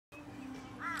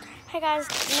Hey guys,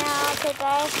 now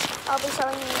today I'll be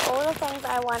showing you all the things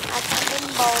I won at London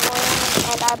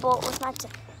bowling and I bought with my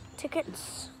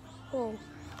tickets. Oh,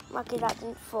 lucky that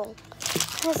didn't fall.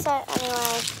 So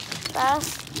anyway,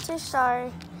 first to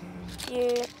show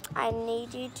you, I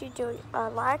need you to do a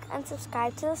like and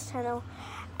subscribe to this channel.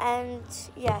 And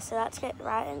yeah, so let's get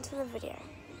right into the video.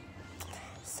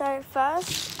 So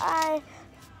first I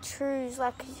choose,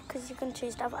 because you can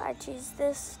choose stuff, I chose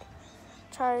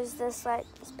this like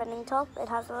spinning top. It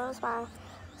has a little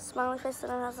smiley face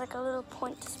and it has like a little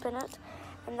point to spin it,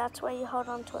 and that's where you hold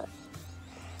on to it.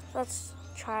 Let's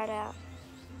try it out.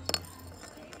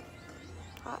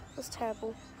 That was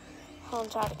terrible. Hold on,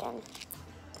 try it again.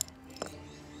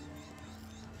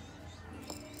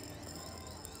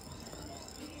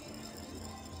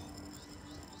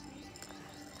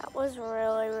 That was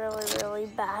really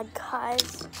bad,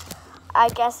 guys. I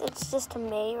guess it's just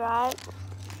me, right?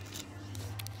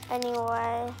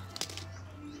 Anyway,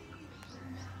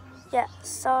 yeah,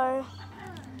 so,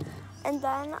 and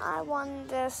then I won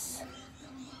this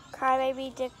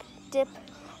Crybaby dip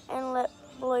and lip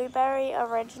blueberry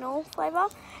original flavor,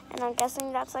 and I'm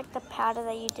guessing that's like the powder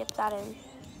that you dip that in.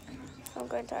 So I'm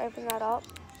going to open that up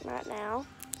right now.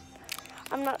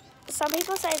 Some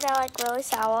people say they're like really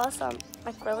sour, so I'm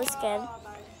like really scared,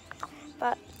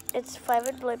 but it's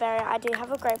flavored blueberry. I do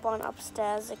have a grape one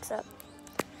upstairs, except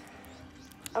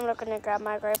I'm not going to grab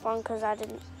my grape one because I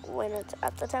didn't win it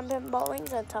at the 10-pin bowling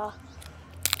centre.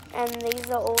 And these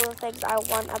are all the things I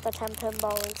won at the 10-pin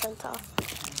bowling centre.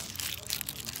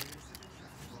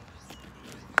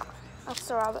 That's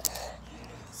the rubbish.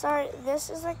 So this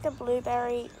is like the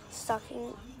blueberry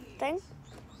stocking thing.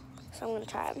 So I'm going to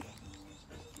try it.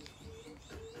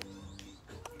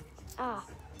 Ah,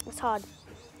 it's hard.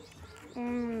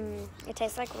 It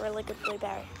tastes like really good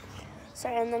blueberry. So,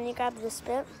 and then you grab this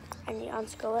bit and you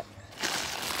unscrew it.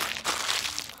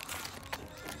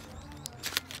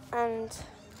 And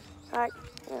like,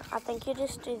 I think you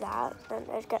just do that, then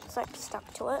it gets like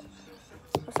stuck to it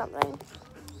or something.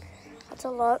 That's a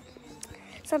lot.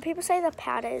 Some people say the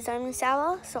powder is only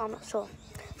sour, so I'm not sure.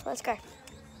 So let's go.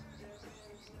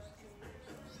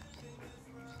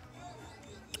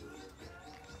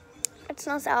 It's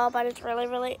not sour, but it's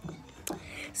really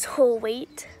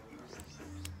sweet.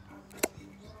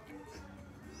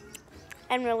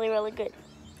 And really good.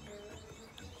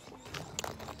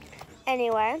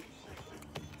 Anyway,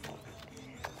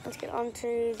 let's get on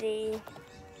to the,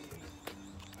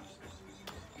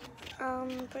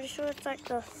 pretty sure it's like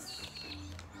the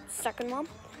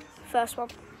first one.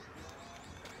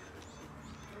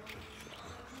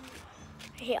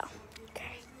 Here,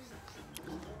 okay.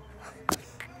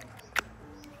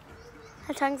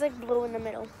 Her tongue's like blue in the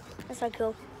middle. That's so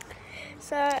cool.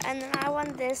 So, and then I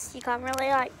won this. You can't really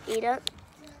like eat it.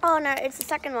 Oh no, it's the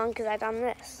second one because I done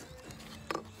this.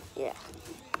 Yeah.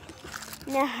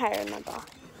 Now I remember.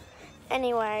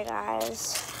 Anyway,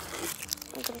 guys,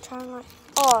 I'm gonna try and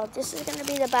oh, this is gonna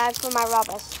be the bag for my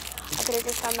rubbish. I could have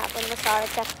just done that from the start,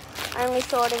 except I only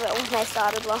thought of it when I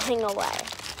started blowing away.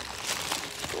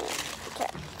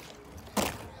 Okay.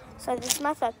 So this is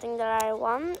my third thing that I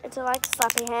won. It's a like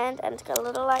slappy hand, and it's got a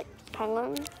little like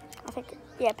penguin. I think,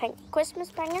 yeah,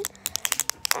 Christmas penguin.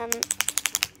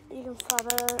 You can flub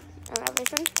it and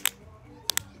everything.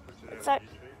 It's like,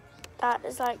 that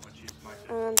is like,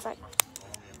 and it's like,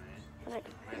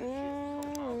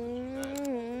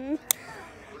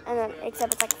 and then,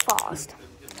 except it's like fast.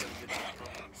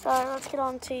 So let's get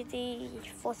on to the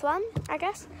fourth one, I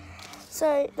guess.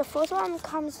 So the fourth one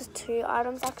comes with 2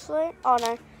 items actually. Oh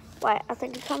no, wait, I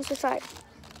think it comes with like,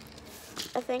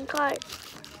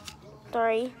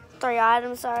 three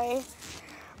items, sorry.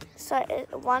 So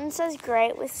one says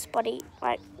great with spotty,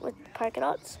 like with polka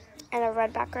dots and a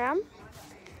red background.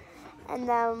 And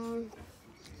then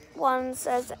one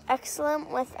says excellent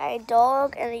with a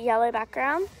dog and a yellow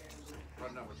background.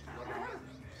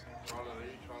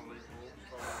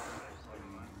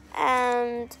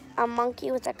 And a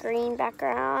monkey with a green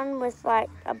background with like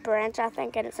a branch, I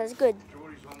think, and it says good.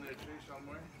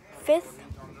 Fifth.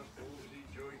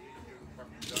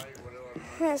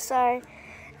 So,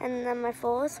 and then my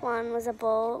fourth one was a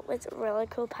ball with really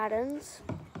cool patterns.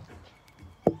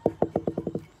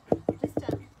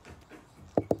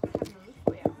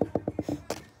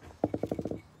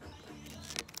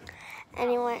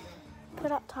 Anyway,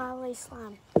 put up Tyler's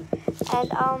slime.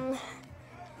 And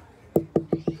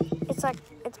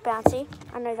it's bouncy.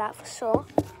 I know that for sure.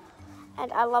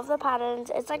 And I love the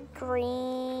patterns. It's like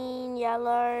green,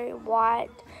 yellow, white,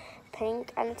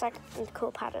 pink, and it's like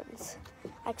cool patterns,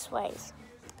 like sways.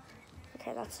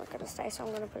 Okay, that's not gonna stay, so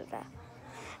I'm gonna put it there.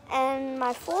 And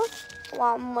my fourth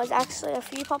one was actually a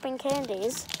few popping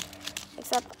candies,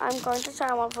 except I'm going to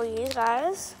try one for you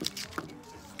guys.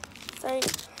 So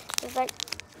there's like,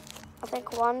 I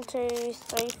think 1, 2,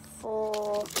 3,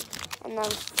 4, and then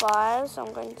 5. So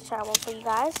I'm going to try one for you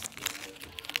guys.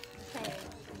 Okay.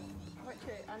 What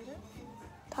to under?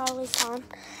 Tyler's fine.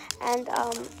 And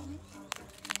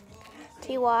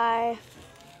TYLALEES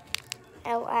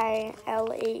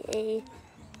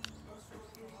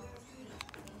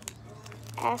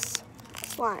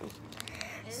slime.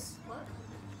 S what?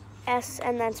 S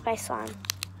and then space slime.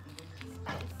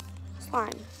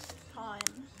 Slime. Time.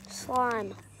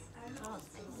 Slime.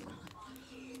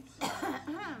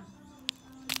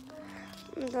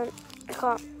 And then I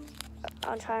can't.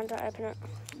 I'm trying to open it.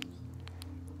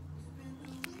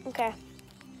 Okay.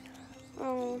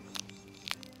 Oh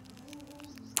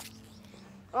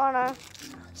no.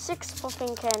 6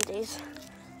 popping candies.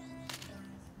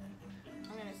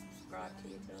 I'm going to subscribe to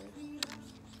you, Tilly.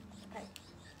 Hey,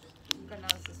 I've got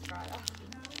another subscriber.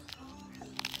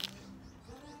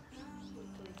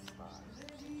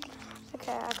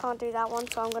 Okay, I can't do that one,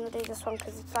 so I'm gonna do this one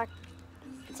because it's like,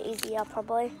 it's easier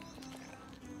probably.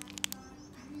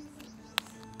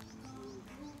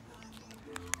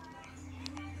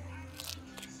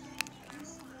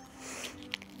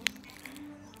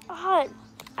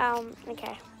 Oh,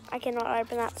 okay. I cannot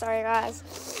open that, sorry guys.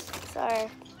 So,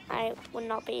 I would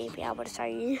not be able to show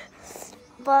you.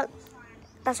 But,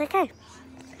 that's okay.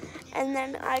 And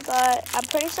then I'm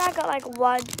pretty sure I got like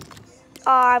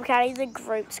I'm counting the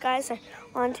groups, guys. So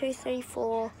 1, 2, 3,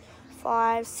 4,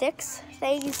 5, 6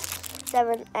 things,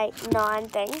 7, 8, 9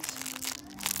 things.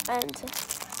 And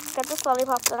got this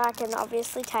lollipop that I can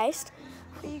obviously taste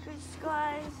for you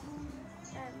guys.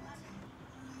 And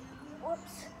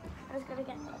whoops, I was gonna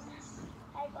get the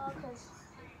egg on because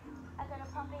I got a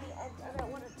puppy and I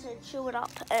don't want it to chew it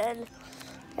up and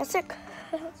get sick.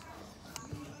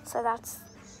 So that's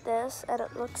this, and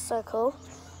it looks so cool.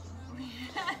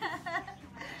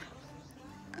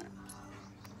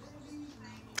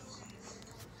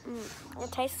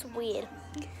 It tastes weird.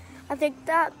 I think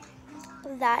that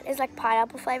is like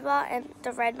pineapple flavor, and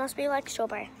the red must be like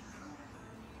strawberry.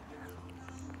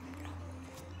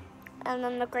 And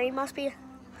then the green must be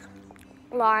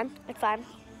lime. It's fine.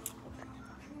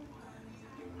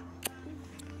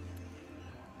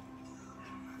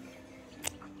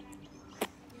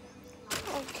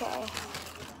 Okay.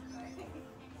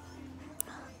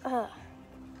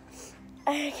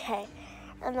 Okay.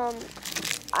 And then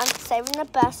I'm saving the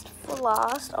best for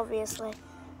last, obviously.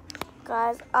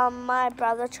 Guys, my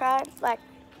brother tried, like,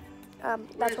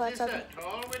 that's why it's over.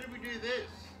 Where did we do this?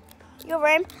 Your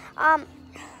room,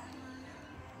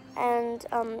 and,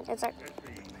 it's like,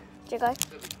 jiggle.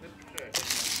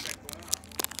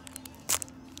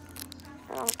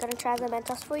 And I'm gonna try the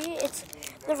Mentos for you. It's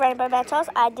the rainbow Mentos.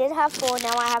 I did have 4,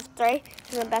 now I have 3,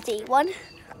 because I'm about to eat one.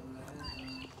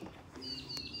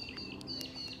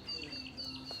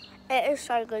 It is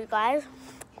so good, guys.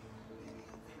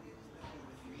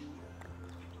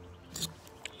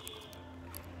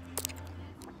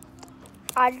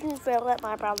 I didn't feel it,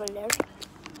 my brother did.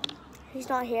 He's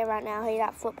not here right now, he's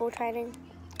at football training.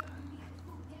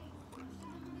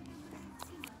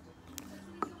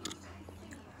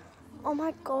 Oh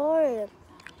my god.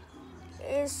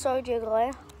 It is so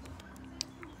jiggly.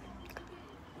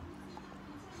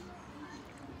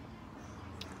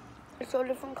 It's all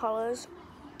different colours.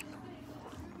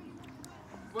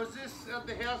 Was this at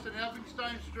the house in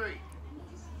Elphinstone Street?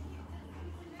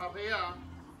 Up here?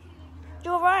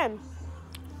 Your room.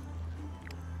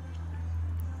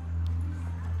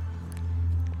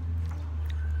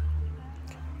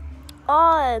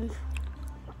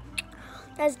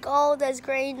 There's gold, there's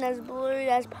green, there's blue,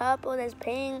 there's purple, there's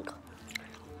pink.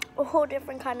 All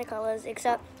different kind of colours,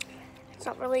 except it's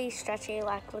not really stretchy,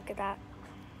 like look at that.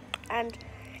 And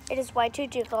it is way too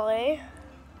jiggly.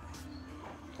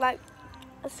 Like,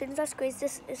 as soon as I squeeze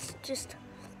this, it's just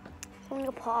falling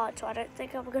apart, so I don't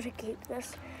think I'm gonna keep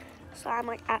this slime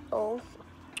like at all.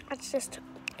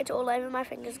 It's all over my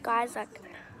fingers, guys, like.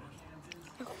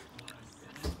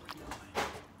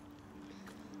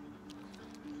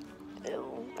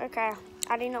 Ew, okay.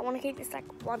 I do not want to keep this like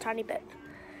one tiny bit.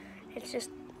 It's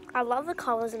just, I love the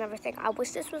colors and everything. I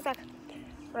wish this was like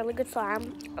really good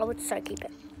slime. I would so keep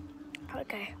it.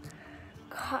 Okay.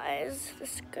 Guys,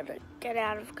 this is gonna get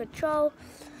out of control.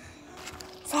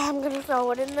 So I'm gonna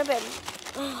throw it in the bin.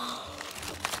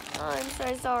 I'm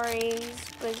so sorry,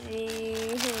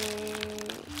 Squizzy.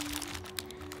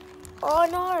 Oh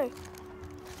no!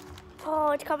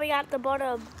 Oh, it's coming out the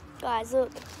bottom. Guys,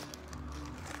 look.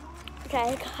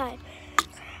 Okay, guys.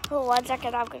 Oh, 1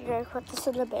 second, I'm gonna go put this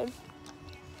in the bin.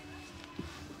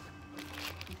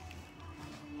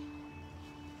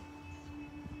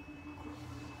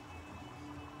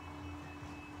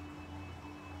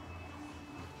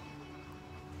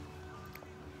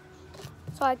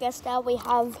 So I guess now we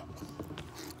have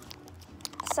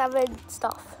 7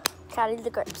 stuff, counting the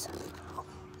grapes.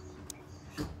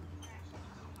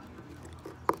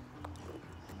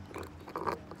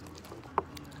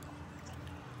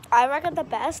 I reckon the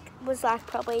best was like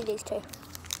probably these 2.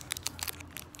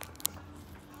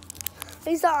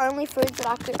 These are the only foods that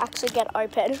I could actually get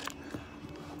open.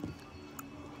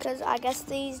 Because I guess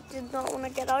these did not want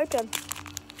to get open.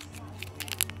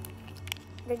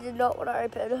 They did not want to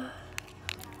open.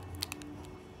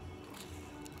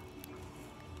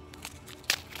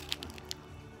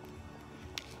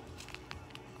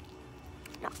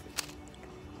 No.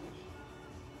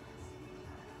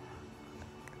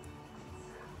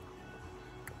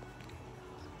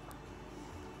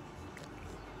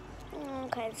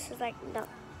 Okay, this is like, no.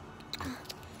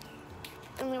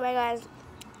 Anyway, guys.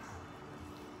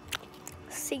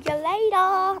 See you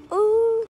later. Ooh.